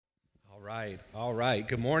All right.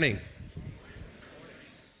 Good morning.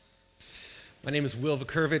 My name is Will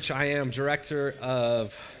Vakurvich. I am Director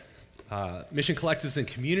of Mission Collectives and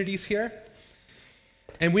Communities here.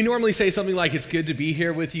 And we normally say something like, it's good to be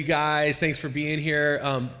here with you guys. Thanks for being here.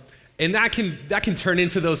 And that can turn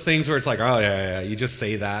into those things where it's like, oh, yeah, you just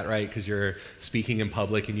say that, right? Because you're speaking in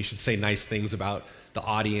public and you should say nice things about the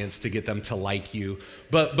audience to get them to like you.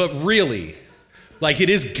 But really, like,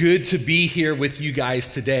 it is good to be here with you guys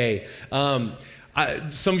today. Some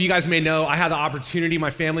of you guys may know I had the opportunity,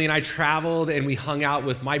 my family and I traveled and we hung out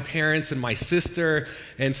with my parents and my sister.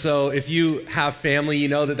 And so if you have family, you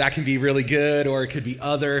know that can be really good, or it could be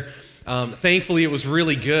other. Thankfully, it was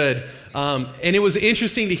really good. And it was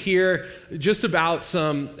interesting to hear just about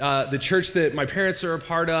the church that my parents are a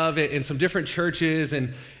part of and some different churches,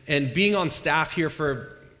 and being on staff here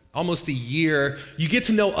for almost a year. You get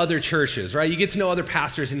to know other churches, right? You get to know other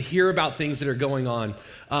pastors and hear about things that are going on.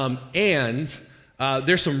 And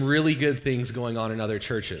there's some really good things going on in other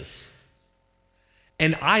churches.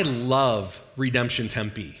 And I love Redemption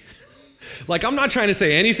Tempe. Like, I'm not trying to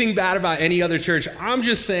say anything bad about any other church. I'm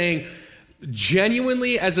just saying,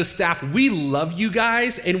 genuinely, as a staff, we love you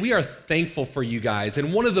guys and we are thankful for you guys.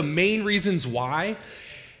 And one of the main reasons why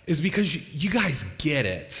is because you guys get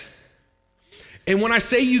it. And when I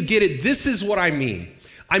say you get it, this is what I mean.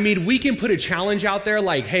 I mean, we can put a challenge out there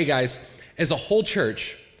like, hey guys, as a whole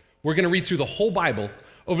church, we're going to read through the whole Bible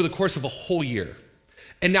over the course of a whole year.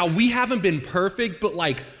 And now we haven't been perfect, but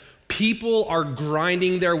like, people are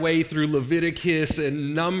grinding their way through Leviticus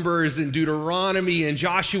and Numbers and Deuteronomy and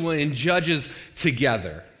Joshua and Judges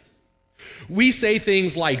together. We say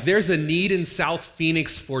things like, there's a need in South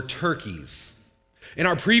Phoenix for turkeys. And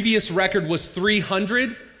our previous record was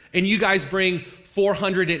 300, and you guys bring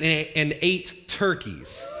 408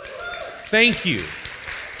 turkeys. Thank you.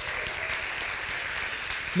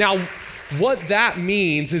 Now, what that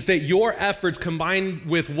means is that your efforts combined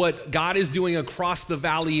with what God is doing across the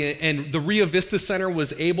valley, and the Rio Vista Center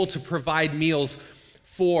was able to provide meals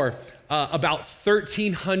for about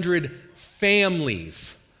 1,300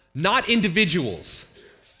 families, not individuals,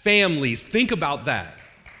 families. Think about that.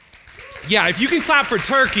 Yeah, if you can clap for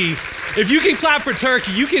turkey, you can clap for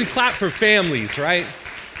families, right?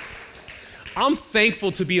 I'm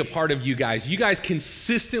thankful to be a part of you guys. You guys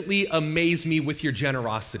consistently amaze me with your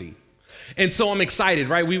generosity. And so I'm excited,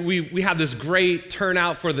 right? We have this great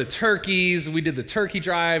turnout for the turkeys. We did the turkey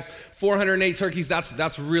drive, 408 turkeys.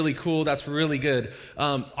 That's really cool. That's really good.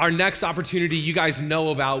 Our next opportunity you guys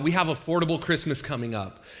know about, we have Affordable Christmas coming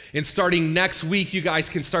up. And starting next week, you guys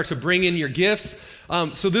can start to bring in your gifts.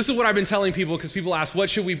 So this is what I've been telling people, because people ask, what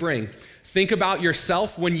should we bring? Think about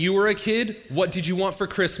yourself when you were a kid. What did you want for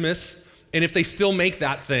Christmas? And if they still make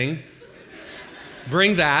that thing,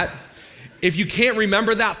 bring that. If you can't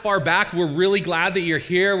remember that far back, we're really glad that you're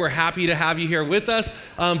here. We're happy to have you here with us.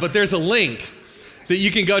 But there's a link that you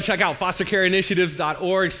can go check out,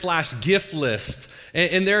 fostercareinitiatives.org/gift list.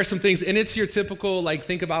 And there are some things, and it's your typical, like,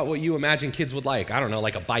 think about what you imagine kids would like. I don't know,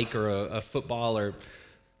 like a bike or a football or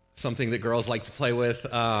something that girls like to play with,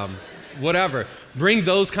 whatever. Bring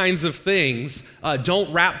those kinds of things.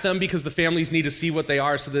 Don't wrap them, because the families need to see what they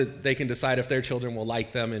are so that they can decide if their children will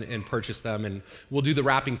like them and purchase them, and we'll do the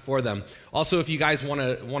wrapping for them. Also, if you guys want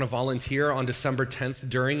to volunteer on December 10th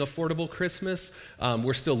during Affordable Christmas,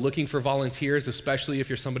 we're still looking for volunteers, especially if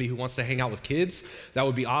you're somebody who wants to hang out with kids. That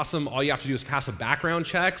would be awesome. All you have to do is pass a background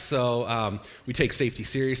check, so we take safety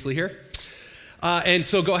seriously here. And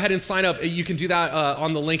so go ahead and sign up. You can do that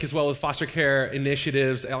on the link as well with Foster Care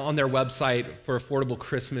Initiatives on their website for Affordable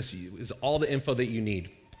Christmas. Is all the info that you need,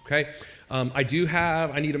 okay? I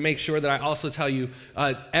need to make sure that I also tell you,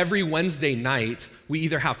 every Wednesday night, we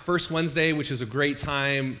either have First Wednesday, which is a great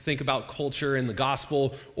time, think about culture and the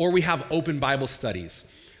gospel, or we have open Bible studies.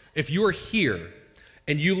 If you are here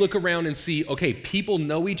and you look around and see, okay, people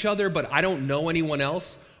know each other, but I don't know anyone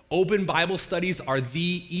else, open Bible studies are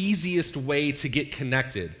the easiest way to get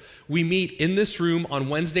connected. We meet in this room on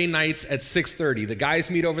Wednesday nights at 6:30. The guys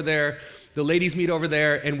meet over there, the ladies meet over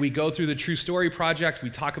there, and we go through the True Story Project. We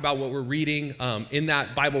talk about what we're reading in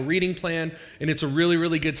that Bible reading plan, and it's a really,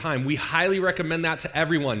 really good time. We highly recommend that to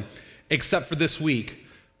everyone, except for this week,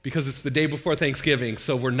 because it's the day before Thanksgiving,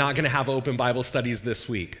 so we're not going to have open Bible studies this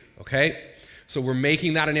week, okay? So we're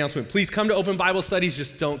making that announcement. Please come to open Bible studies,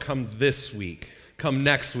 just don't come this week. Come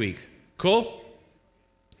next week. Cool?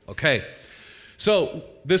 Okay. So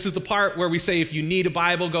this is the part where we say, if you need a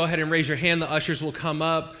Bible, go ahead and raise your hand. The ushers will come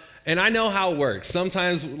up. And I know how it works.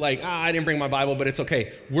 Sometimes, like, I didn't bring my Bible, but it's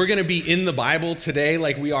okay. We're going to be in the Bible today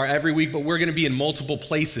like we are every week, but we're going to be in multiple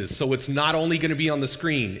places. So it's not only going to be on the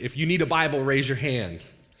screen. If you need a Bible, raise your hand.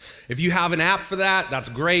 If you have an app for that, that's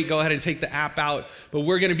great. Go ahead and take the app out. But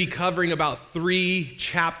we're going to be covering about 3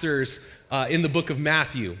 chapters in the book of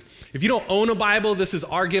Matthew. If you don't own a Bible, this is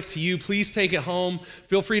our gift to you. Please take it home.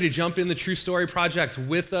 Feel free to jump in the True Story Project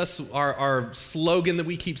with us. Our slogan that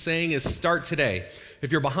we keep saying is start today.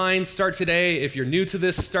 If you're behind, start today. If you're new to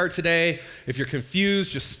this, start today. If you're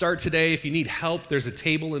confused, just start today. If you need help, there's a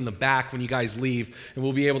table in the back when you guys leave, and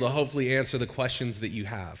we'll be able to hopefully answer the questions that you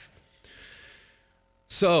have.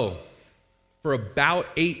 So, for about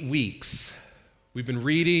 8 weeks, we've been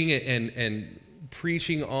reading and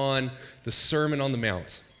preaching on the Sermon on the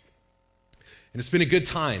Mount. And it's been a good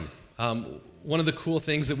time. One of the cool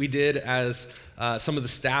things that we did as some of the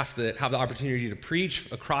staff that have the opportunity to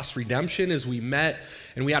preach across Redemption is we met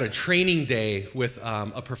and we had a training day with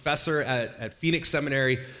a professor at Phoenix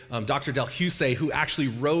Seminary, Dr. Del Husey, who actually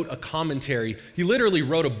wrote a commentary. He literally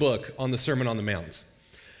wrote a book on the Sermon on the Mount.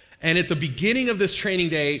 And at the beginning of this training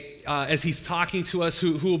day, as he's talking to us,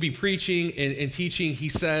 who will be preaching and teaching, he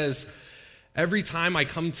says, every time I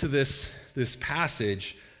come to this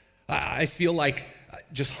passage, I feel like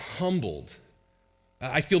just humbled.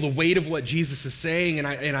 I feel the weight of what Jesus is saying, and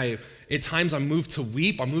I at times I'm moved to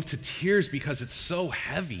weep, I'm moved to tears because it's so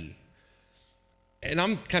heavy. And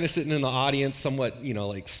I'm kind of sitting in the audience, somewhat,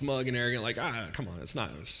 like smug and arrogant, like, come on, it's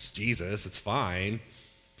just Jesus, it's fine.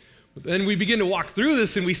 But then we begin to walk through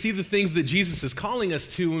this, and we see the things that Jesus is calling us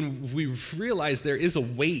to, and we realize there is a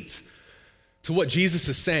weight to what Jesus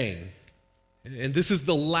is saying. And this is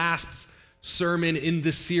the last sermon in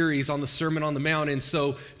this series on the Sermon on the Mount. And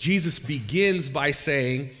so Jesus begins by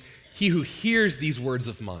saying, he who hears these words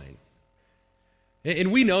of mine.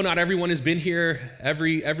 And we know not everyone has been here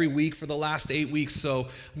every week for the last 8 weeks, so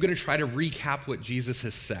I'm going to try to recap what Jesus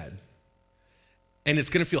has said. And it's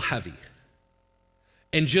going to feel heavy.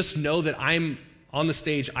 And just know that I'm on the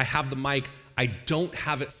stage, I have the mic, I don't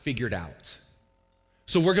have it figured out.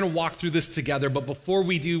 So we're going to walk through this together, but before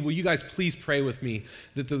we do, will you guys please pray with me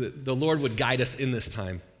that the Lord would guide us in this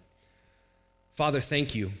time. Father,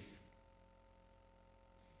 thank you.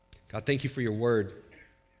 God, thank you for your word.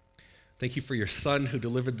 Thank you for your son who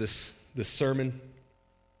delivered this sermon.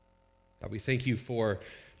 God, we thank you for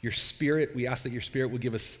your spirit. We ask that your spirit would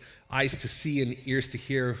give us eyes to see and ears to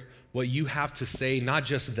hear what you have to say, not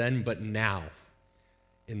just then, but now,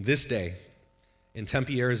 in this day, in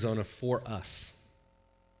Tempe, Arizona, for us.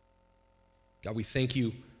 God, we thank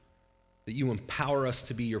you that you empower us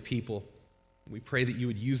to be your people. We pray that you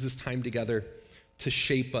would use this time together to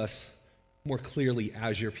shape us more clearly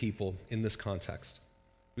as your people in this context.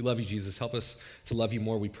 We love you, Jesus. Help us to love you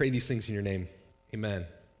more. We pray these things in your name. Amen.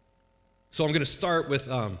 So I'm going to start with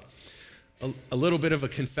a little bit of a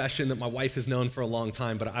confession that my wife has known for a long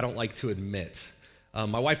time, but I don't like to admit.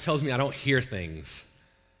 My wife tells me I don't hear things.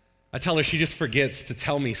 I tell her she just forgets to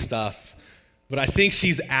tell me stuff, but I think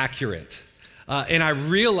she's accurate. And I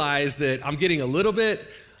realize that I'm getting I'm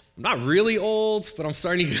not really old, but I'm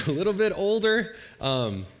starting to get a little bit older.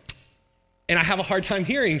 And I have a hard time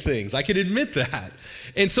hearing things. I can admit that.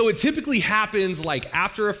 And so it typically happens like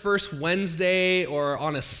after a first Wednesday or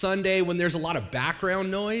on a Sunday when there's a lot of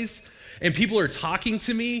background noise and people are talking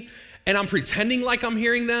to me and I'm pretending like I'm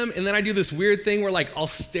hearing them. And then I do this weird thing where I'll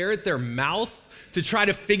stare at their mouth to try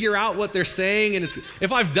to figure out what they're saying. And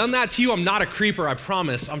if I've done that to you, I'm not a creeper, I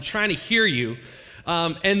promise. I'm trying to hear you.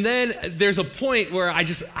 And then there's a point where I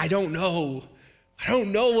don't know. I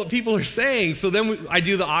don't know what people are saying. So then I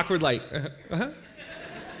do the awkward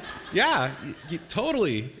yeah,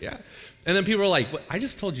 totally, yeah. And then people are like, I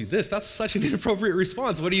just told you this. That's such an inappropriate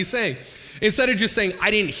response. What are you saying? Instead of just saying,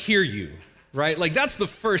 I didn't hear you. Right? That's the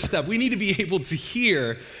first step. We need to be able to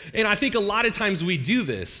hear. And I think a lot of times we do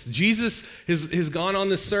this. Jesus has gone on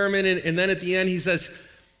this sermon, and then at the end he says,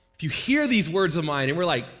 if you hear these words of mine, and we're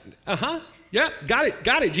like, yeah, got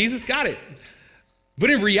it, Jesus, got it. But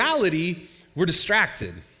in reality, we're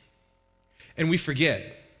distracted, and we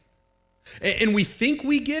forget. And we think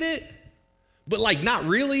we get it, but not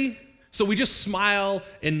really. So we just smile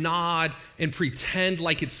and nod and pretend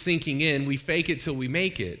like it's sinking in. We fake it till we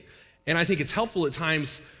make it. And I think it's helpful at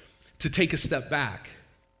times to take a step back,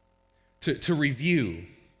 to review,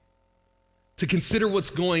 to consider what's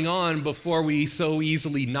going on before we so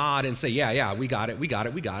easily nod and say, yeah, we got it,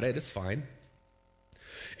 it's fine.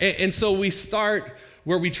 And so we start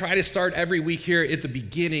where we try to start every week here at the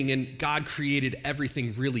beginning, and God created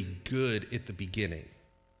everything really good at the beginning,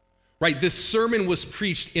 right? This sermon was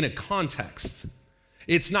preached in a context.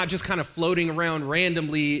 It's not just kind of floating around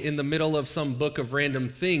randomly in the middle of some book of random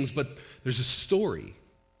things, but there's a story.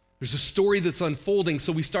 There's a story that's unfolding,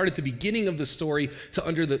 so we start at the beginning of the story to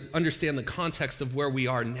understand the context of where we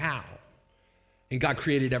are now. And God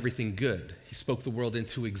created everything good. He spoke the world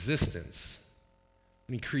into existence.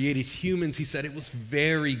 When he created humans, he said it was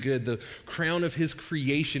very good, the crown of his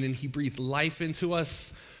creation, and he breathed life into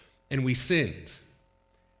us, and we sinned.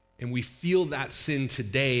 And we feel that sin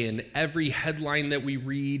today in every headline that we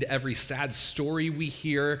read, every sad story we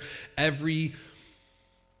hear, every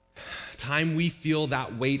time we feel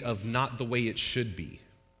that weight of not the way it should be.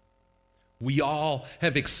 We all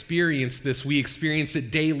have experienced this. We experience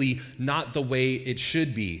it daily, not the way it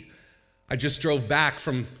should be. I just drove back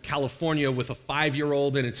from California with a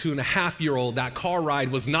 5-year-old and a 2.5-year-old. That car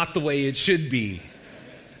ride was not the way it should be.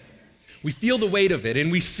 We feel the weight of it,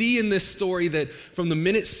 and we see in this story that from the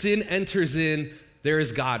minute sin enters in, there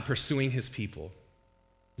is God pursuing his people,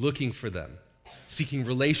 looking for them, seeking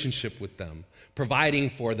relationship with them, providing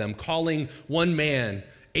for them, calling one man,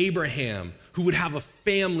 Abraham, who would have a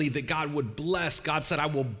family that God would bless. God said, I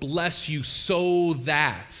will bless you so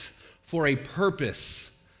that for a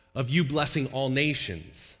purpose of you blessing all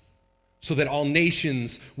nations, so that all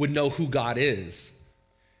nations would know who God is.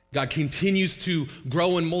 God continues to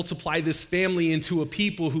grow and multiply this family into a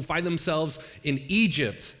people who find themselves in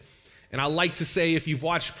Egypt. And I like to say, if you've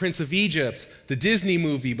watched Prince of Egypt, the Disney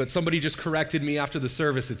movie, but somebody just corrected me after the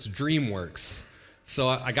service, it's DreamWorks. So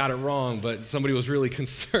I got it wrong, but somebody was really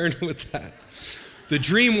concerned with that. The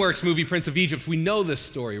DreamWorks movie, Prince of Egypt, we know this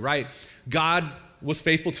story, right? God was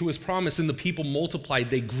faithful to his promise, and the people multiplied.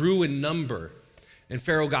 They grew in number, and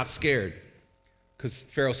Pharaoh got scared because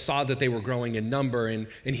Pharaoh saw that they were growing in number, and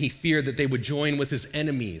he feared that they would join with his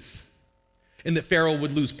enemies, and that Pharaoh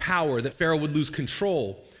would lose power, that Pharaoh would lose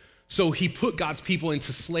control. So he put God's people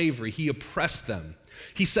into slavery. He oppressed them.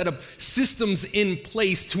 He set up systems in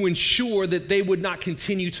place to ensure that they would not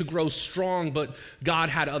continue to grow strong, but God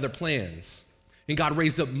had other plans. And God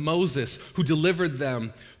raised up Moses, who delivered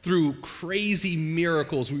them through crazy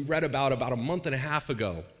miracles we read about a month and a half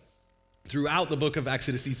ago. Throughout the book of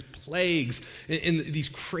Exodus, these plagues and these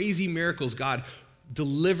crazy miracles, God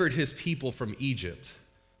delivered his people from Egypt.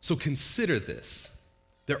 So consider this.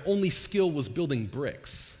 Their only skill was building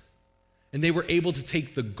bricks. And they were able to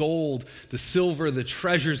take the gold, the silver, the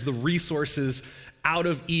treasures, the resources out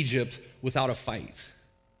of Egypt without a fight.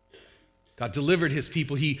 God delivered his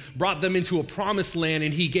people. He brought them into a promised land,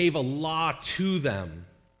 and he gave a law to them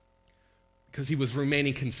because he was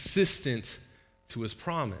remaining consistent to his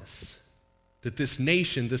promise that this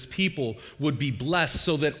nation, this people would be blessed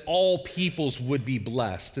so that all peoples would be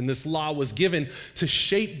blessed. And this law was given to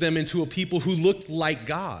shape them into a people who looked like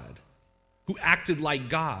God, who acted like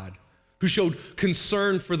God, who showed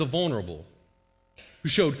concern for the vulnerable, who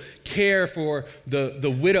showed care for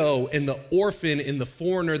the widow and the orphan and the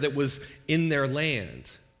foreigner that was in their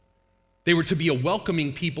land. They were to be a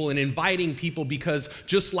welcoming people and inviting people because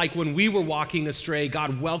just like when we were walking astray,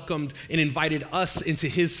 God welcomed and invited us into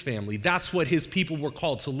his family. That's what his people were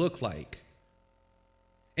called to look like.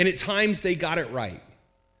 And at times they got it right.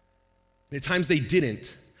 And at times they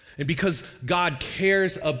didn't. And because God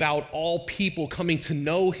cares about all people coming to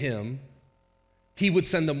know him, he would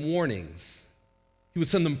send them warnings. He would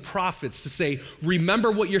send them prophets to say,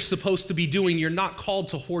 remember what you're supposed to be doing. You're not called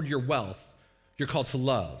to hoard your wealth. You're called to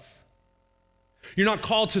love. You're not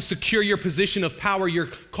called to secure your position of power. You're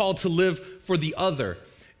called to live for the other.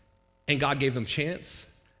 And God gave them chance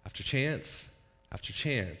after chance after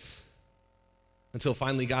chance until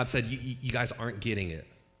finally God said, you guys aren't getting it.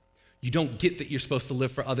 You don't get that you're supposed to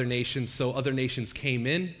live for other nations, so other nations came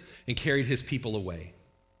in and carried his people away.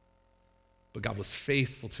 But God was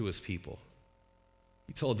faithful to his people.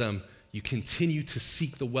 He told them, you continue to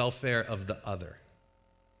seek the welfare of the other,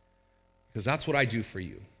 because that's what I do for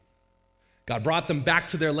you. God brought them back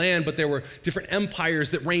to their land, but there were different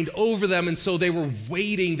empires that reigned over them, and so they were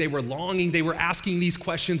waiting, they were longing, they were asking these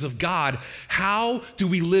questions of God. How do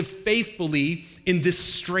we live faithfully in this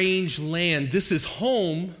strange land? This is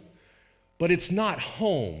home, but it's not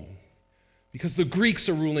home, because the Greeks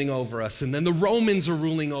are ruling over us, and then the Romans are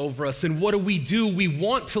ruling over us, and what do? We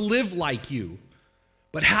want to live like you,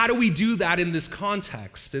 but how do we do that in this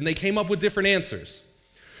context? And they came up with different answers.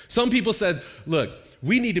 Some people said, look,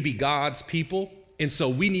 we need to be God's people, and so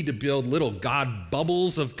we need to build little God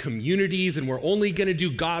bubbles of communities, and we're only going to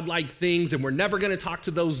do God-like things, and we're never going to talk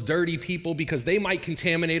to those dirty people because they might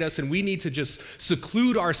contaminate us, and we need to just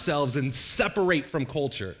seclude ourselves and separate from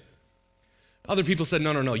culture. Other people said,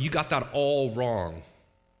 no, you got that all wrong.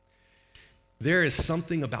 There is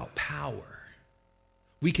something about power.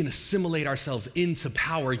 We can assimilate ourselves into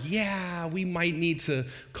power. Yeah, we might need to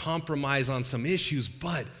compromise on some issues,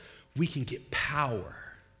 but we can get power.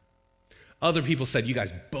 Other people said, you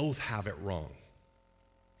guys both have it wrong.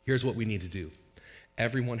 Here's what we need to do.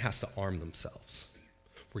 everyone has to arm themselves.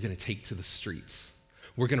 We're going to take to the streets.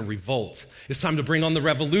 We're going to revolt. It's time to bring on the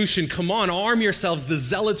revolution. Come on, arm yourselves. The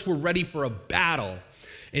zealots were ready for a battle.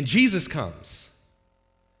 And Jesus comes.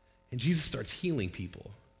 And Jesus starts healing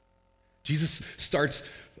people. Jesus starts,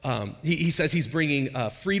 he says he's bringing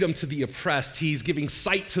freedom to the oppressed. He's giving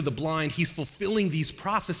sight to the blind. He's fulfilling these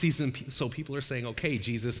prophecies. And so people are saying, okay,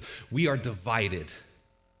 Jesus, we are divided.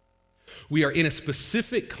 We are in a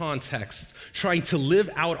specific context trying to live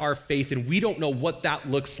out our faith, and we don't know what that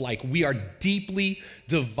looks like. We are deeply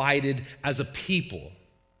divided as a people.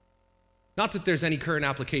 Not that there's any current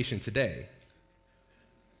application today.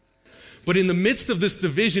 But in the midst of this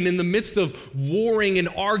division, in the midst of warring and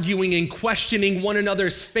arguing and questioning one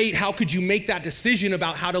another's fate, how could you make that decision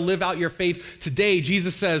about how to live out your faith today?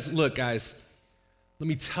 Jesus says, look, guys, let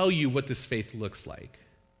me tell you what this faith looks like.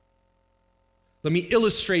 Let me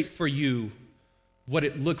illustrate for you what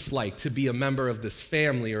it looks like to be a member of this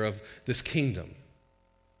family or of this kingdom.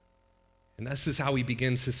 And this is how he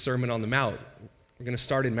begins his Sermon on the Mount. We're going to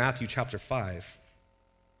start in Matthew chapter 5.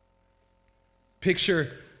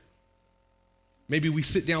 Picture, maybe we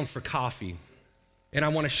sit down for coffee, and I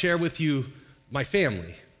want to share with you my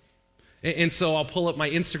family. And so I'll pull up my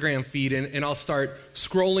Instagram feed, and I'll start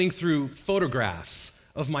scrolling through photographs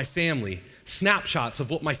of my family, snapshots of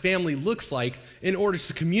what my family looks like in order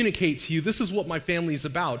to communicate to you, this is what my family is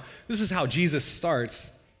about. This is how Jesus starts.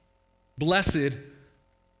 Blessed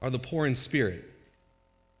are the poor in spirit,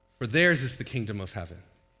 for theirs is the kingdom of heaven.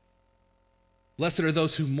 Blessed are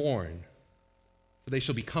those who mourn, for they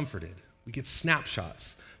shall be comforted. We get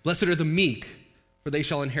snapshots. Blessed are the meek, for they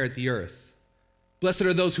shall inherit the earth. Blessed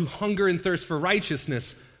are those who hunger and thirst for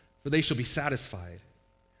righteousness, for they shall be satisfied.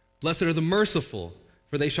 Blessed are the merciful,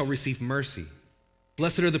 for they shall receive mercy.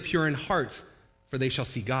 Blessed are the pure in heart, for they shall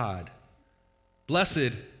see God.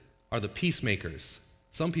 Blessed are the peacemakers.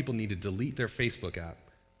 Some people need to delete their Facebook app,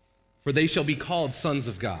 for they shall be called sons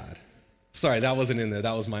of God. Sorry, that wasn't in there.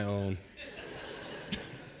 That was my own.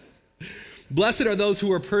 Blessed are those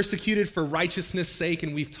who are persecuted for righteousness' sake,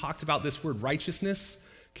 and we've talked about this word righteousness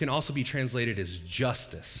can also be translated as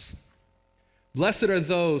justice. Blessed are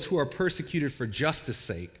those who are persecuted for justice'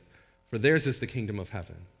 sake, for theirs is the kingdom of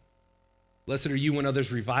heaven. Blessed are you when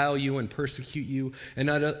others revile you and persecute you and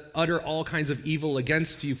utter all kinds of evil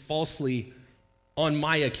against you falsely on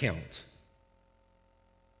my account.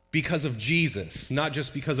 Because of Jesus, not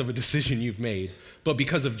just because of a decision you've made, but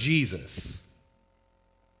because of Jesus.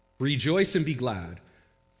 Rejoice and be glad,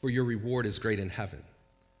 for your reward is great in heaven.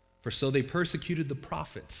 For so they persecuted the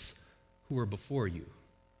prophets who were before you.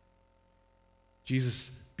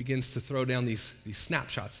 Jesus begins to throw down these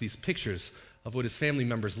snapshots, these pictures of what his family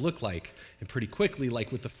members look like. And pretty quickly,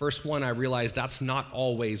 like with the first one, I realized that's not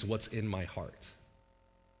always what's in my heart.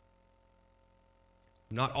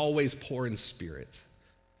 I'm not always poor in spirit.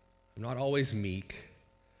 I'm not always meek.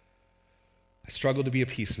 I struggle to be a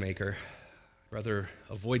peacemaker. I'd rather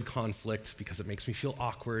avoid conflict because it makes me feel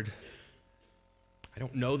awkward. I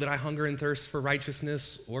don't know that I hunger and thirst for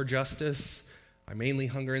righteousness or justice. I mainly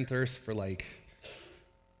hunger and thirst for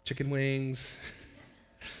chicken wings,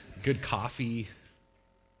 good coffee.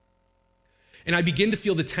 And I begin to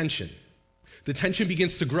feel the tension. The tension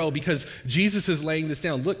begins to grow because Jesus is laying this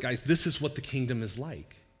down. Look, guys, this is what the kingdom is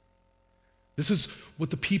like. This is what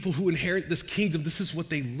the people who inherit this kingdom, this is what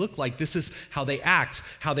they look like. This is how they act,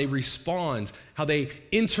 how they respond, how they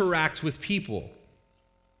interact with people.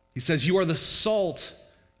 He says, you are the salt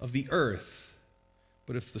of the earth.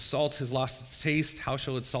 But if the salt has lost its taste, how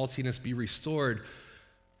shall its saltiness be restored?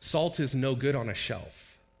 Salt is no good on a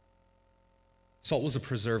shelf. Salt was a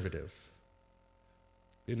preservative.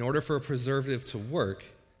 In order for a preservative to work,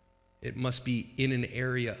 it must be in an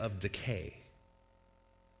area of decay.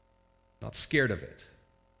 Not scared of it.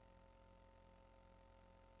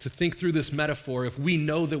 To think through this metaphor, if we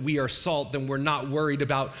know that we are salt, then we're not worried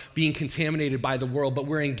about being contaminated by the world, but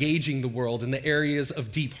we're engaging the world in the areas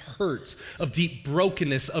of deep hurt, of deep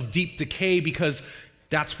brokenness, of deep decay, because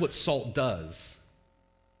that's what salt does.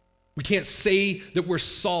 We can't say that we're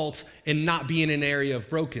salt and not be in an area of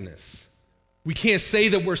brokenness. We can't say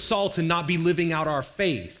that we're salt and not be living out our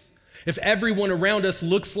faith. If everyone around us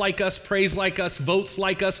looks like us, prays like us, votes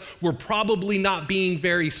like us, we're probably not being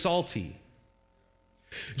very salty.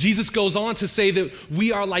 Jesus goes on to say that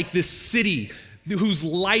we are like this city whose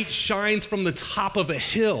light shines from the top of a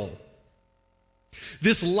hill.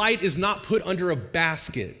 This light is not put under a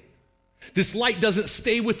basket. This light doesn't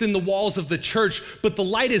stay within the walls of the church, but the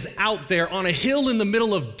light is out there on a hill in the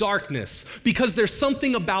middle of darkness, because there's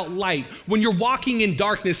something about light. When you're walking in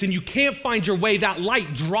darkness and you can't find your way, that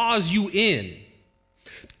light draws you in.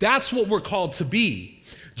 That's what we're called to be.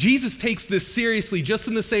 Jesus takes this seriously, just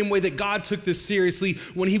in the same way that God took this seriously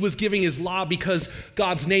when he was giving his law, because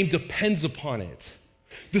God's name depends upon it.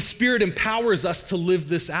 The Spirit empowers us to live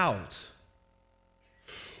this out.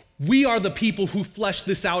 We are the people who flesh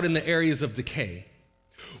this out in the areas of decay.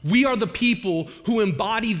 We are the people who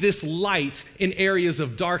embody this light in areas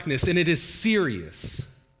of darkness, and it is serious.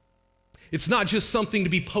 It's not just something to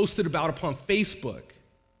be posted about upon Facebook.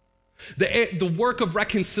 The work of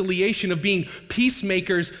reconciliation, of being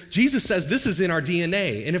peacemakers, Jesus says this is in our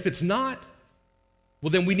DNA. And if it's not, well,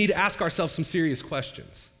 then we need to ask ourselves some serious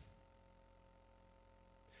questions.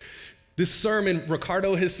 This sermon,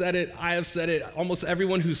 Ricardo has said it, I have said it, almost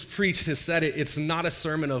everyone who's preached has said it. It's not a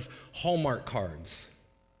sermon of Hallmark cards.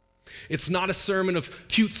 It's not a sermon of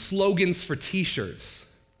cute slogans for t-shirts.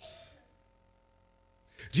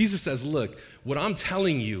 Jesus says, look, what I'm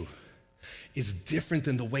telling you is different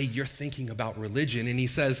than the way you're thinking about religion. And he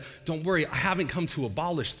says, don't worry, I haven't come to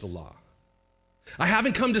abolish the law. I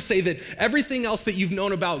haven't come to say that everything else that you've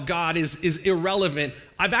known about God is irrelevant.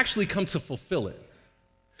 I've actually come to fulfill it.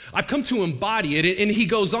 I've come to embody it. And he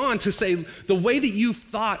goes on to say, the way that you've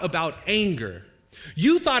thought about anger,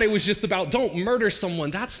 you thought it was just about don't murder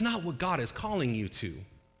someone. That's not what God is calling you to.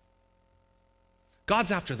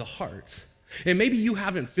 God's after the heart. And maybe you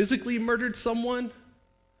haven't physically murdered someone,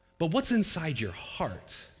 but what's inside your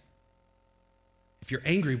heart? If you're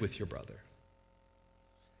angry with your brother,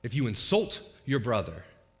 if you insult your brother,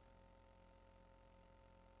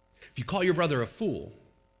 if you call your brother a fool,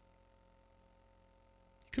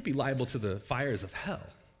 you could be liable to the fires of hell.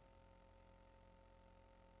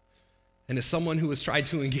 And as someone who has tried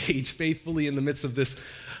to engage faithfully in the midst of this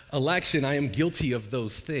election, I am guilty of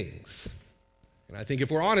those things. And I think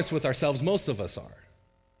if we're honest with ourselves, most of us are.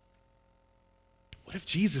 What if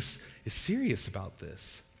Jesus is serious about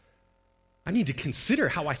this? I need to consider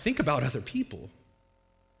how I think about other people,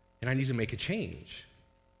 and I need to make a change.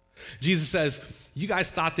 Jesus says, you guys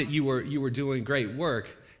thought that you were doing great work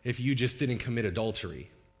if you just didn't commit adultery.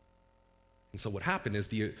 And so what happened is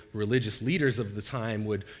the religious leaders of the time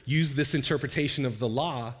would use this interpretation of the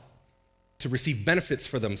law to receive benefits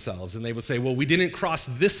for themselves. And they would say, well, we didn't cross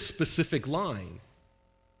this specific line.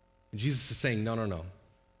 And Jesus is saying, no.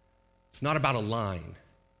 It's not about a line.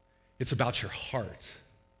 It's about your heart.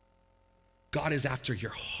 God is after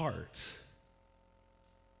your heart.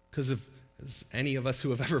 Because as any of us who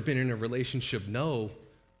have ever been in a relationship know,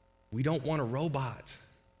 we don't want a robot.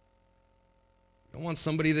 We don't want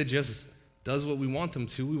somebody that just does what we want them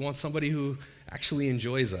to. We want somebody who actually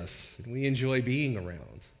enjoys us and we enjoy being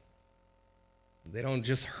around. They don't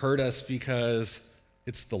just hurt us because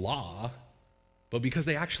it's the law, but because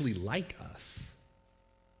they actually like us.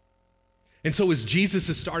 And so as Jesus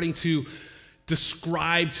is starting to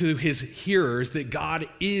describe to his hearers that God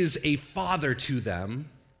is a father to them,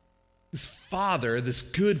 this father, this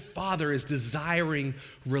good father, is desiring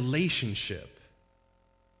relationship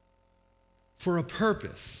for a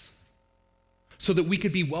purpose, so that we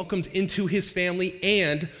could be welcomed into his family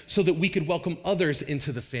and so that we could welcome others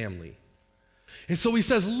into the family. And so he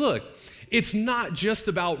says, look, it's not just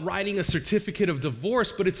about writing a certificate of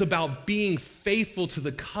divorce, but it's about being faithful to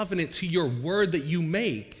the covenant, to your word that you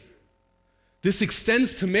make. This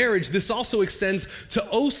extends to marriage. This also extends to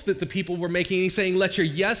oaths that the people were making. He's saying, let your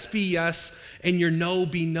yes be yes and your no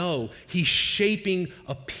be no. He's shaping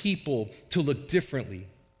a people to look differently,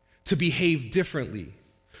 to behave differently,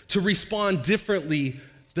 to respond differently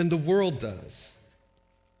than the world does.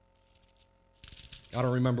 I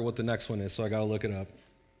don't remember what the next one is, so I got to look it up.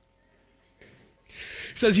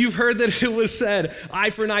 It says, you've heard that it was said, eye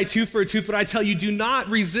for an eye, tooth for a tooth, but I tell you, do not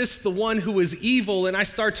resist the one who is evil. And I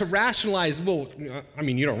start to rationalize, well, I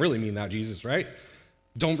mean, you don't really mean that, Jesus, right?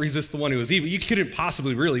 Don't resist the one who is evil. You couldn't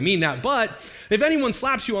possibly really mean that. But if anyone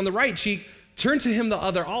slaps you on the right cheek, turn to him the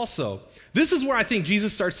other also. This is where I think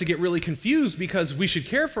Jesus starts to get really confused, because we should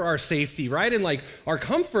care for our safety, right? And like our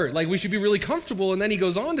comfort, like we should be really comfortable. And then he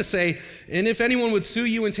goes on to say, and if anyone would sue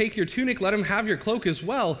you and take your tunic, let him have your cloak as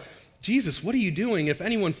well. Jesus, what are you doing? If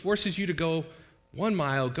anyone forces you to go 1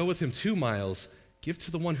 mile, go with him 2 miles. Give to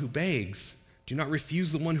the one who begs. Do not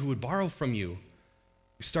refuse the one who would borrow from you.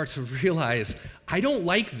 You start to realize, I don't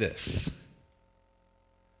like this.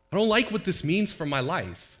 I don't like what this means for my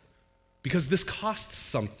life, because this costs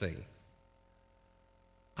something.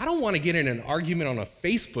 I don't want to get in an argument on a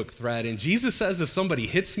Facebook thread, and Jesus says if somebody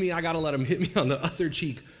hits me, I got to let them hit me on the other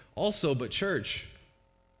cheek also. But church,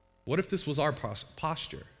 what if this was our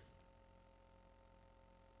posture?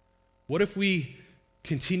 What if we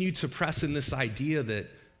continue to press in this idea that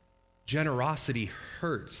generosity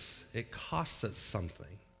hurts, it costs us something?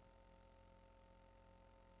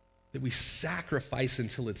 that we sacrifice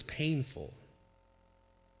until it's painful,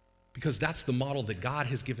 because that's the model that God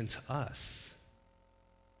has given to us.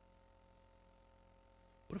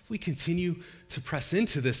 What if we continue to press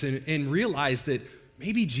into this and realize that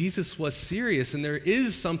maybe Jesus was serious and there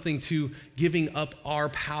is something to giving up our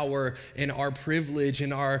power and our privilege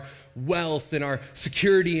and our wealth and our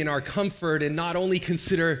security and our comfort, and not only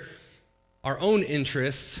consider our own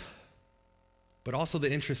interests, but also the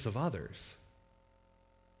interests of others?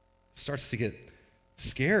 It starts to get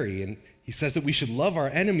scary, and he says that we should love our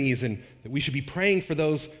enemies and that we should be praying for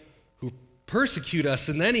those who persecute us,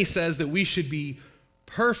 and then he says that we should be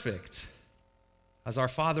perfect as our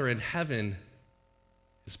Father in heaven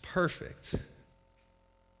is perfect.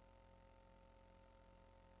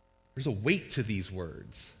 There's a weight to these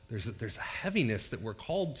words. There's a heaviness that we're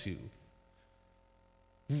called to.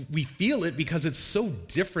 We feel it because it's so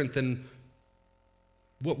different than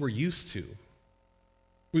what we're used to.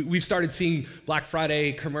 We've started seeing Black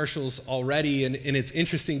Friday commercials already, and it's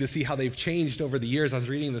interesting to see how they've changed over the years. I was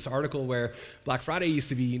reading this article where Black Friday used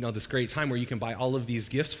to be, this great time where you can buy all of these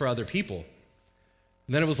gifts for other people.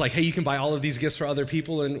 And then it was like, hey, you can buy all of these gifts for other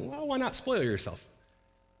people, and well, why not spoil yourself?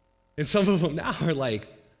 And some of them now are like,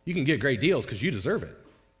 you can get great deals because you deserve it.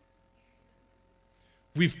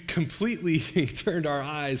 We've completely turned our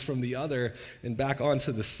eyes from the other and back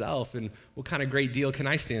onto the self, and what kind of great deal can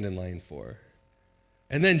I stand in line for?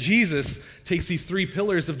 And then Jesus takes these three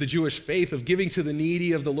pillars of the Jewish faith of giving to the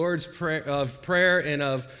needy, of the Lord's prayer, and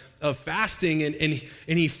of fasting, and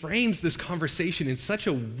he frames this conversation in such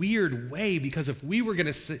a weird way, because if we were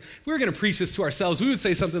going to preach this to ourselves, we would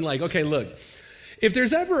say something like, okay, look, if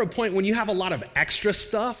there's ever a point when you have a lot of extra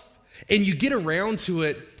stuff and you get around to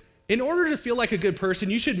it, in order to feel like a good person,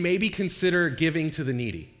 you should maybe consider giving to the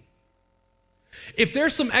needy. If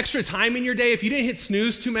there's some extra time in your day, if you didn't hit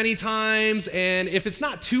snooze too many times, and if it's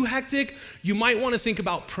not too hectic, you might want to think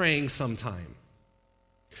about praying sometime.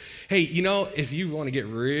 Hey, if you want to get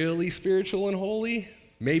really spiritual and holy,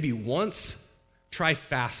 maybe once try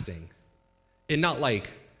fasting. And not like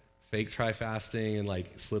fake try fasting and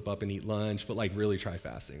like slip up and eat lunch, but like really try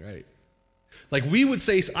fasting, right? Like I would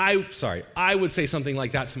say something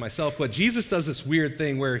like that to myself, but Jesus does this weird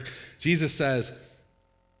thing where Jesus says,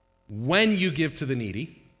 when you give to the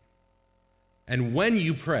needy, and when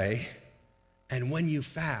you pray, and when you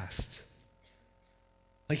fast.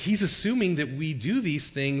 Like he's assuming that we do these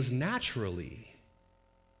things naturally.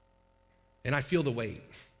 And I feel the weight,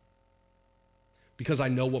 because I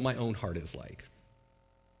know what my own heart is like.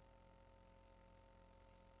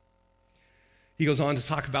 He goes on to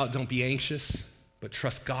talk about don't be anxious, but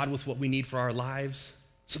trust God with what we need for our lives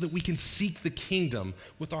so that we can seek the kingdom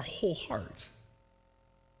with our whole heart.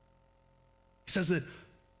 He says that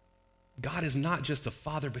God is not just a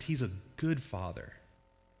father, but he's a good father.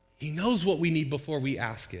 He knows what we need before we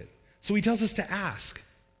ask it. So he tells us to ask,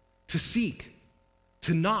 to seek,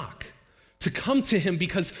 to knock, to come to him,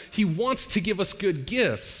 because he wants to give us good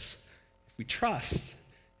gifts if we trust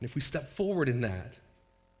and if we step forward in that.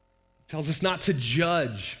 He tells us not to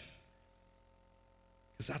judge,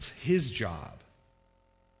 because that's his job.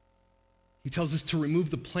 He tells us to remove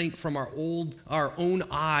the plank from our own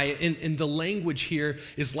eye, and the language here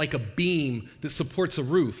is like a beam that supports a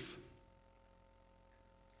roof.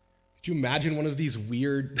 Could you imagine one of these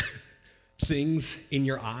weird things in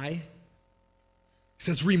your eye? He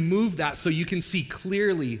says, remove that so you can see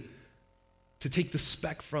clearly, to take the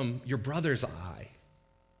speck from your brother's eye.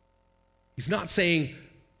 He's not saying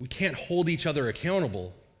we can't hold each other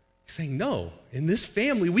accountable. He's saying, no, in this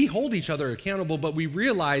family, we hold each other accountable, but we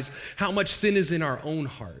realize how much sin is in our own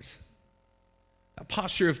heart. That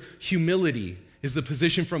posture of humility is the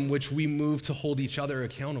position from which we move to hold each other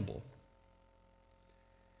accountable.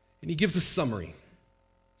 And he gives a summary.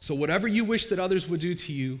 So whatever you wish that others would do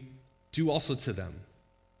to you, do also to them.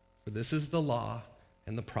 For this is the law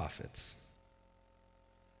and the prophets.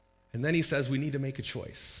 And then he says we need to make a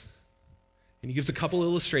choice. And he gives a couple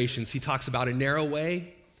illustrations. He talks about a narrow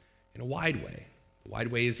way and a wide way. The wide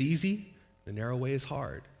way is easy, the narrow way is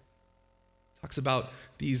hard. He talks about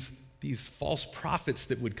these false prophets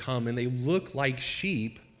that would come, and they look like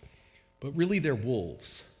sheep, but really they're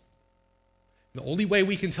wolves. The only way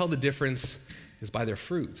we can tell the difference is by their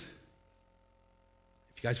fruit.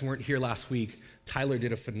 If you guys weren't here last week, Tyler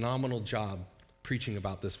did a phenomenal job preaching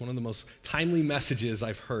about this, one of the most timely messages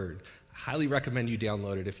I've heard. I highly recommend you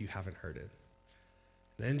download it if you haven't heard it.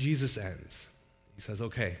 Then Jesus ends. He says,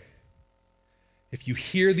 okay, if you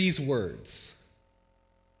hear these words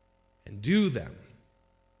and do them,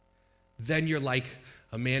 then you're like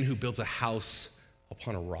a man who builds a house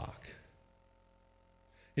upon a rock.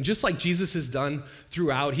 And just like Jesus has done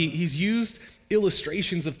throughout, he's used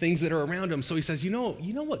illustrations of things that are around him. So he says, you know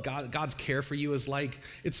what God's care for you is like?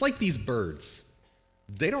 It's like these birds.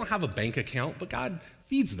 They don't have a bank account, but God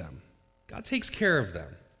feeds them. God takes care of them.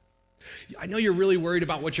 I know you're really worried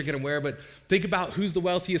about what you're going to wear, but think about who's the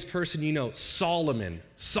wealthiest person you know. Solomon.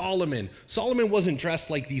 Solomon wasn't dressed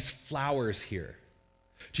like these flowers here.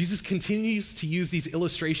 Jesus continues to use these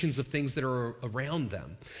illustrations of things that are around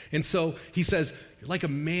them. And so he says, you're like a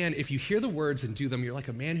man, if you hear the words and do them, you're like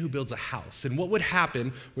a man who builds a house. And what would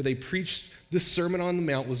happen where they preached this Sermon on the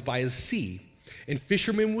Mount was by the sea. And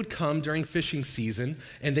fishermen would come during fishing season,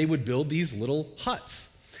 and they would build these little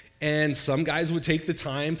huts. And some guys would take the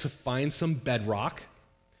time to find some bedrock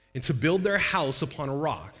and to build their house upon a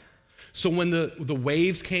rock. So when the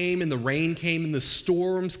waves came and the rain came and the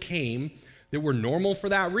storms came that were normal for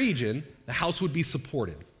that region, the house would be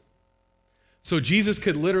supported. So Jesus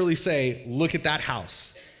could literally say, look at that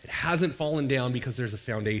house. It hasn't fallen down because there's a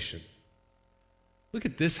foundation. Look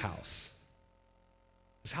at this house.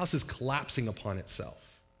 This house is collapsing upon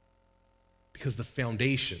itself because the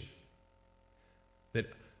foundation that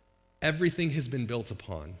everything has been built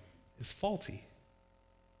upon is faulty.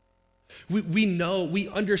 We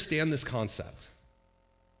understand this concept.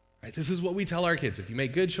 Right? This is what we tell our kids. If you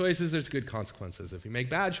make good choices, there's good consequences. If you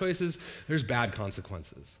make bad choices, there's bad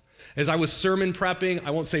consequences. As I was sermon prepping,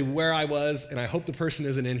 I won't say where I was, and I hope the person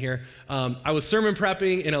isn't in here. I was sermon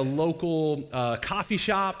prepping in a local coffee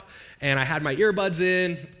shop, and I had my earbuds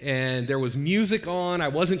in, and there was music on. I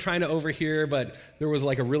wasn't trying to overhear, but there was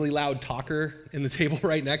like a really loud talker in the table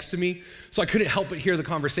right next to me, so I couldn't help but hear the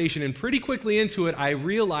conversation. And pretty quickly into it, I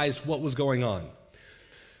realized what was going on.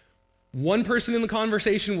 One person in the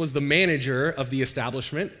conversation was the manager of the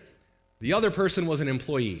establishment. The other person was an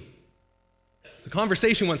employee. The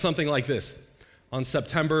conversation went something like this. On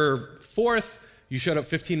September 4th, you showed up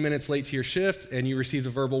 15 minutes late to your shift and you received a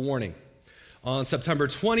verbal warning. On September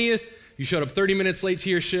 20th, you showed up 30 minutes late to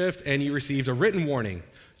your shift and you received a written warning.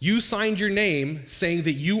 You signed your name saying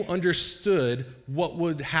that you understood what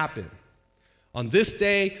would happen. On this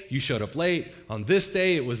day, you showed up late. On this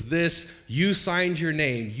day, it was this. You signed your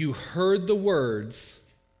name. You heard the words,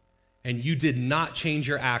 and you did not change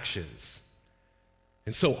your actions.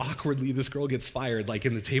 And so awkwardly, this girl gets fired, like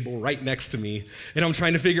in the table right next to me. And I'm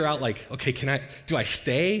trying to figure out, like, okay, do I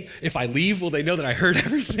stay? If I leave, will they know that I heard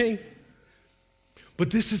everything?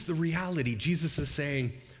 But this is the reality. Jesus is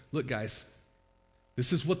saying, look, guys,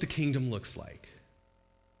 this is what the kingdom looks like.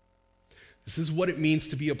 This is what it means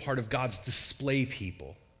to be a part of God's display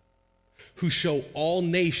people who show all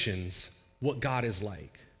nations what God is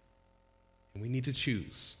like. And we need to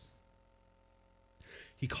choose.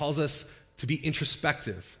 He calls us to be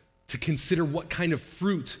introspective, to consider what kind of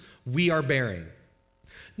fruit we are bearing.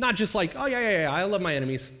 Not just like, oh, yeah, I love my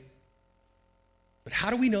enemies. But how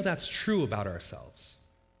do we know that's true about ourselves?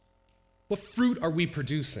 What fruit are we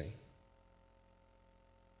producing?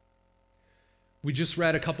 We just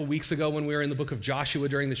read a couple weeks ago when we were in the book of Joshua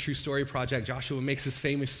during the True Story Project, Joshua makes his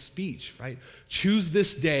famous speech, right? Choose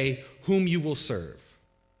this day whom you will serve.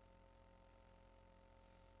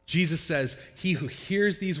 Jesus says, he who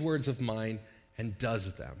hears these words of mine and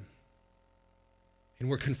does them. And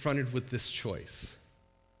we're confronted with this choice.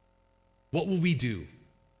 What will we do?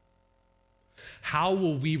 How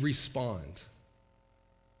will we respond?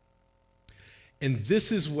 And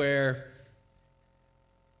this is where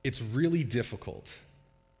it's really difficult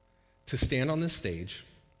to stand on this stage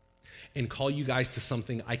and call you guys to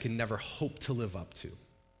something I can never hope to live up to.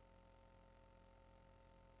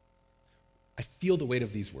 I feel the weight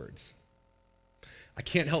of these words. I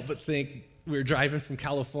can't help but think we were driving from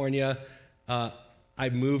California. I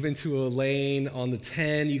move into a lane on the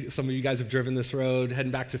 10. Some of you guys have driven this road,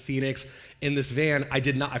 heading back to Phoenix. In this van, I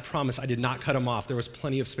promise, I did not cut him off. There was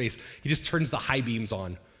plenty of space. He just turns the high beams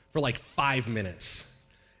on for like 5 minutes.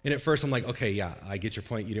 And at first I'm like, okay, yeah, I get your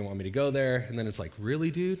point. You didn't want me to go there. And then it's like, really,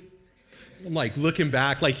 dude? I'm like looking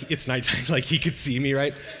back, like it's nighttime, like he could see me,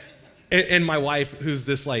 right? And my wife, who's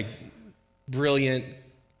this like brilliant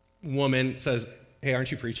woman, says, hey,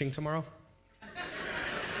 aren't you preaching tomorrow?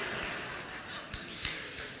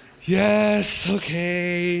 Yes,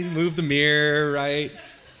 okay, move the mirror, right?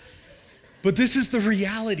 But this is the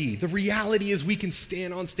reality. The reality is we can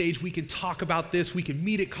stand on stage, we can talk about this, we can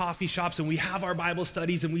meet at coffee shops, and we have our Bible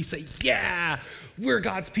studies, and we say, yeah, we're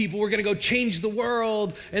God's people, we're gonna go change the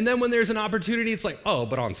world. And then when there's an opportunity, it's like, oh,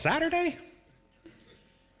 but on Saturday?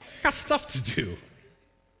 I got stuff to do.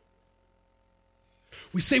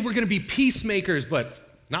 We say we're gonna be peacemakers, but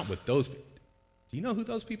not with those people. Do you know who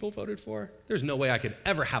those people voted for? There's no way I could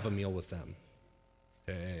ever have a meal with them.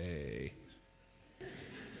 Hey.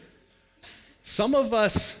 Some of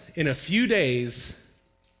us in a few days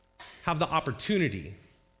have the opportunity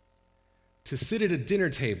to sit at a dinner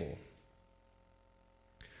table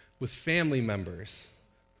with family members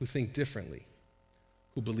who think differently,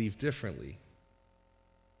 who believe differently.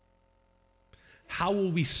 How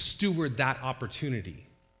will we steward that opportunity?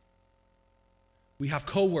 We have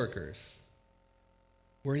coworkers.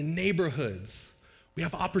 We're in neighborhoods. We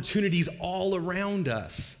have opportunities all around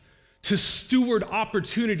us to steward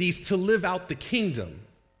opportunities to live out the kingdom.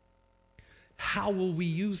 How will we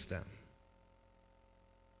use them?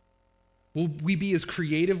 Will we be as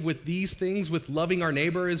creative with these things, with loving our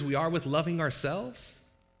neighbor, as we are with loving ourselves?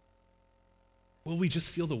 Will we just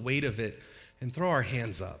feel the weight of it and throw our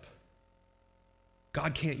hands up?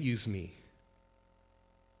 God can't use me.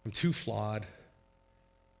 I'm too flawed.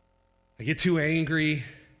 I get too angry.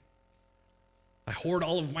 I hoard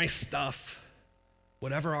all of my stuff.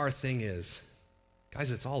 Whatever our thing is. Guys,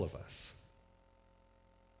 it's all of us.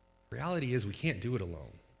 Reality is we can't do it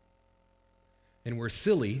alone. And we're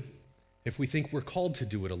silly if we think we're called to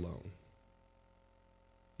do it alone.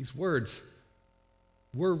 These words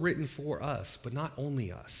were written for us, but not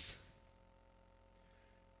only us.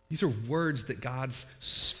 These are words that God's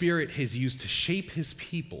Spirit has used to shape his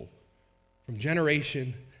people from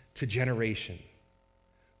generation to generation.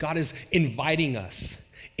 God is inviting us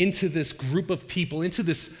into this group of people, into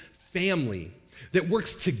this family that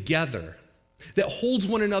works together, that holds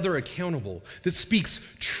one another accountable, that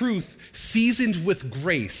speaks truth seasoned with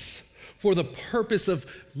grace for the purpose of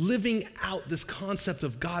living out this concept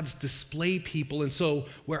of God's display people. And so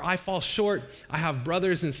where I fall short, I have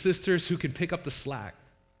brothers and sisters who can pick up the slack.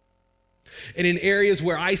 And in areas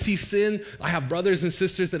where I see sin, I have brothers and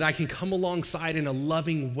sisters that I can come alongside in a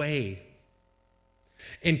loving way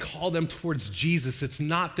and call them towards Jesus. It's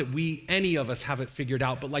not that any of us have it figured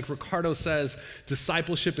out, but like Ricardo says,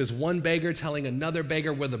 discipleship is one beggar telling another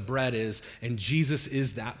beggar where the bread is, and Jesus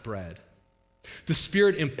is that bread. The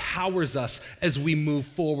Spirit empowers us as we move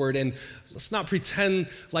forward, and let's not pretend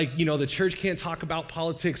like, the church can't talk about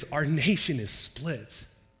politics. Our nation is split.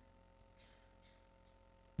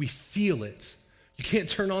 We feel it. You can't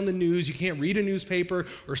turn on the news, you can't read a newspaper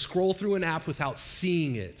or scroll through an app without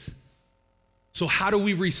seeing it. So how do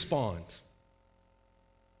we respond?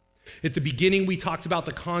 At the beginning, we talked about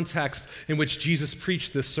the context in which Jesus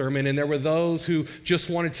preached this sermon, and there were those who just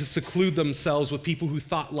wanted to seclude themselves with people who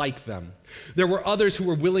thought like them. There were others who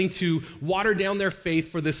were willing to water down their faith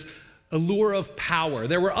for this allure of power.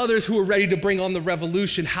 There were others who were ready to bring on the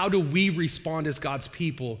revolution. How do we respond as God's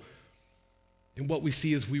people? And what we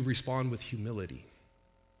see is we respond with humility.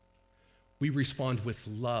 We respond with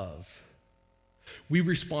love. We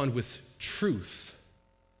respond with truth,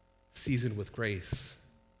 seasoned with grace.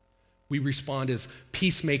 We respond as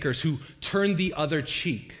peacemakers who turn the other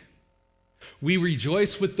cheek. We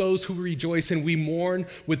rejoice with those who rejoice, and we mourn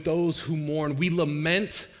with those who mourn. We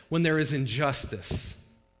lament when there is injustice.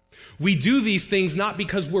 We do these things not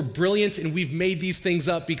because we're brilliant and we've made these things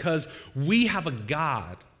up, because we have a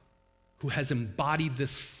God who has embodied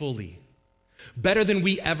this fully, better than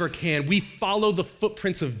we ever can. We follow the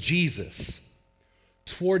footprints of Jesus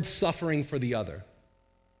towards suffering for the other,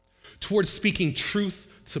 towards speaking truth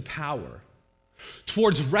to power,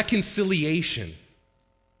 towards reconciliation,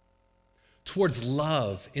 towards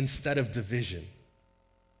love instead of division.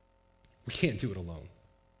 We can't do it alone.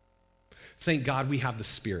 Thank God we have the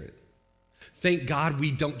Spirit. Thank God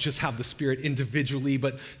we don't just have the Spirit individually,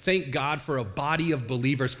 but thank God for a body of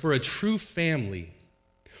believers, for a true family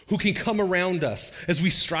who can come around us as we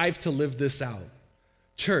strive to live this out.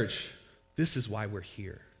 Church, this is why we're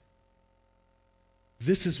here.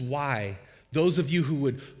 This is why those of you who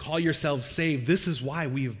would call yourselves saved, this is why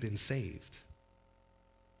we have been saved.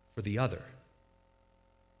 For the other.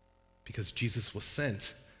 Because Jesus was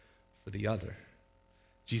sent for the other.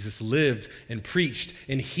 Jesus lived and preached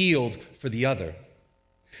and healed for the other.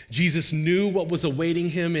 Jesus knew what was awaiting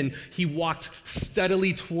him, and he walked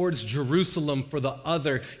steadily towards Jerusalem for the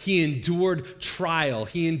other. He endured trial.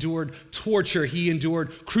 He endured torture. He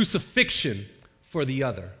endured crucifixion for the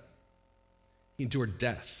other. He endured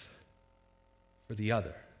death for the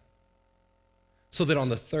other. So that on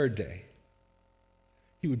the third day,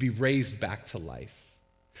 he would be raised back to life.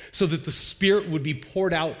 So that the Spirit would be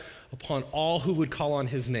poured out upon all who would call on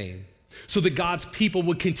his name. So that God's people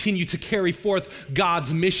would continue to carry forth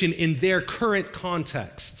God's mission in their current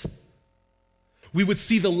context. We would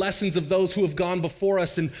see the lessons of those who have gone before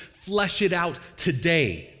us and flesh it out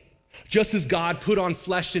today. Just as God put on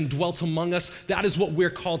flesh and dwelt among us, that is what we're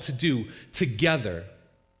called to do together.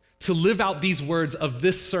 To live out these words of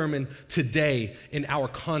this sermon today in our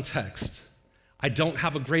context. I don't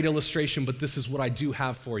have a great illustration, but this is what I do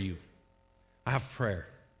have for you. I have prayer.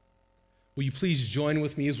 Will you please join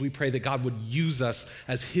with me as we pray that God would use us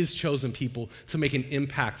as his chosen people to make an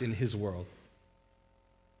impact in his world?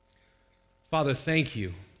 Father, thank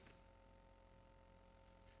you.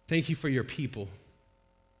 Thank you for your people.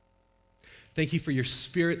 Thank you for your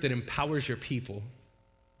spirit that empowers your people.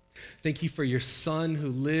 Thank you for your son who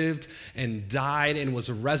lived and died and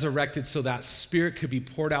was resurrected so that spirit could be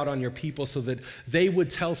poured out on your people so that they would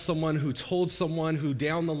tell someone who told someone who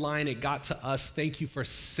down the line it got to us. Thank you for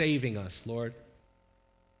saving us, Lord.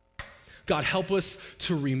 God, help us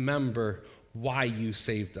to remember why you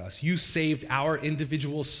saved us. You saved our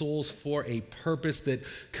individual souls for a purpose that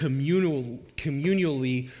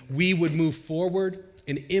communally we would move forward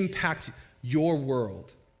and impact your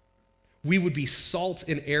world. We would be salt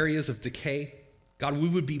in areas of decay. God, we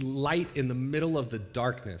would be light in the middle of the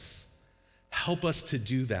darkness. Help us to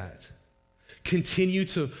do that. Continue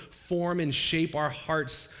to form and shape our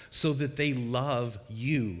hearts so that they love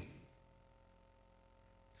you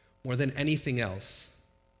more than anything else.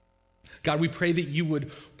 God, we pray that you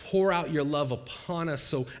would pour out your love upon us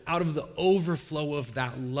so out of the overflow of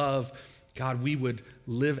that love, God, we would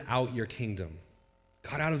live out your kingdom.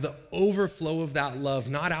 God, out of the overflow of that love,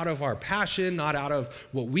 not out of our passion, not out of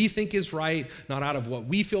what we think is right, not out of what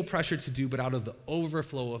we feel pressured to do, but out of the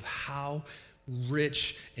overflow of how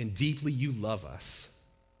rich and deeply you love us.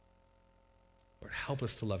 Lord, help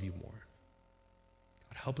us to love you more.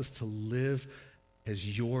 God, help us to live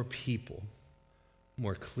as your people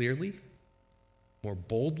more clearly, more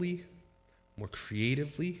boldly, more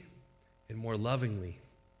creatively, and more lovingly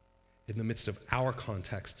in the midst of our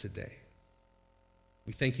context today.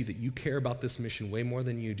 We thank you that you care about this mission way more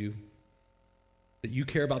than you do, that you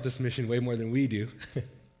care about this mission way more than we do.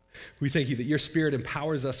 We thank you that your spirit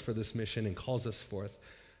empowers us for this mission and calls us forth.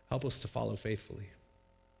 Help us to follow faithfully.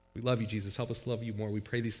 We love you, Jesus. Help us to love you more. We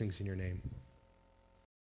pray these things in your name.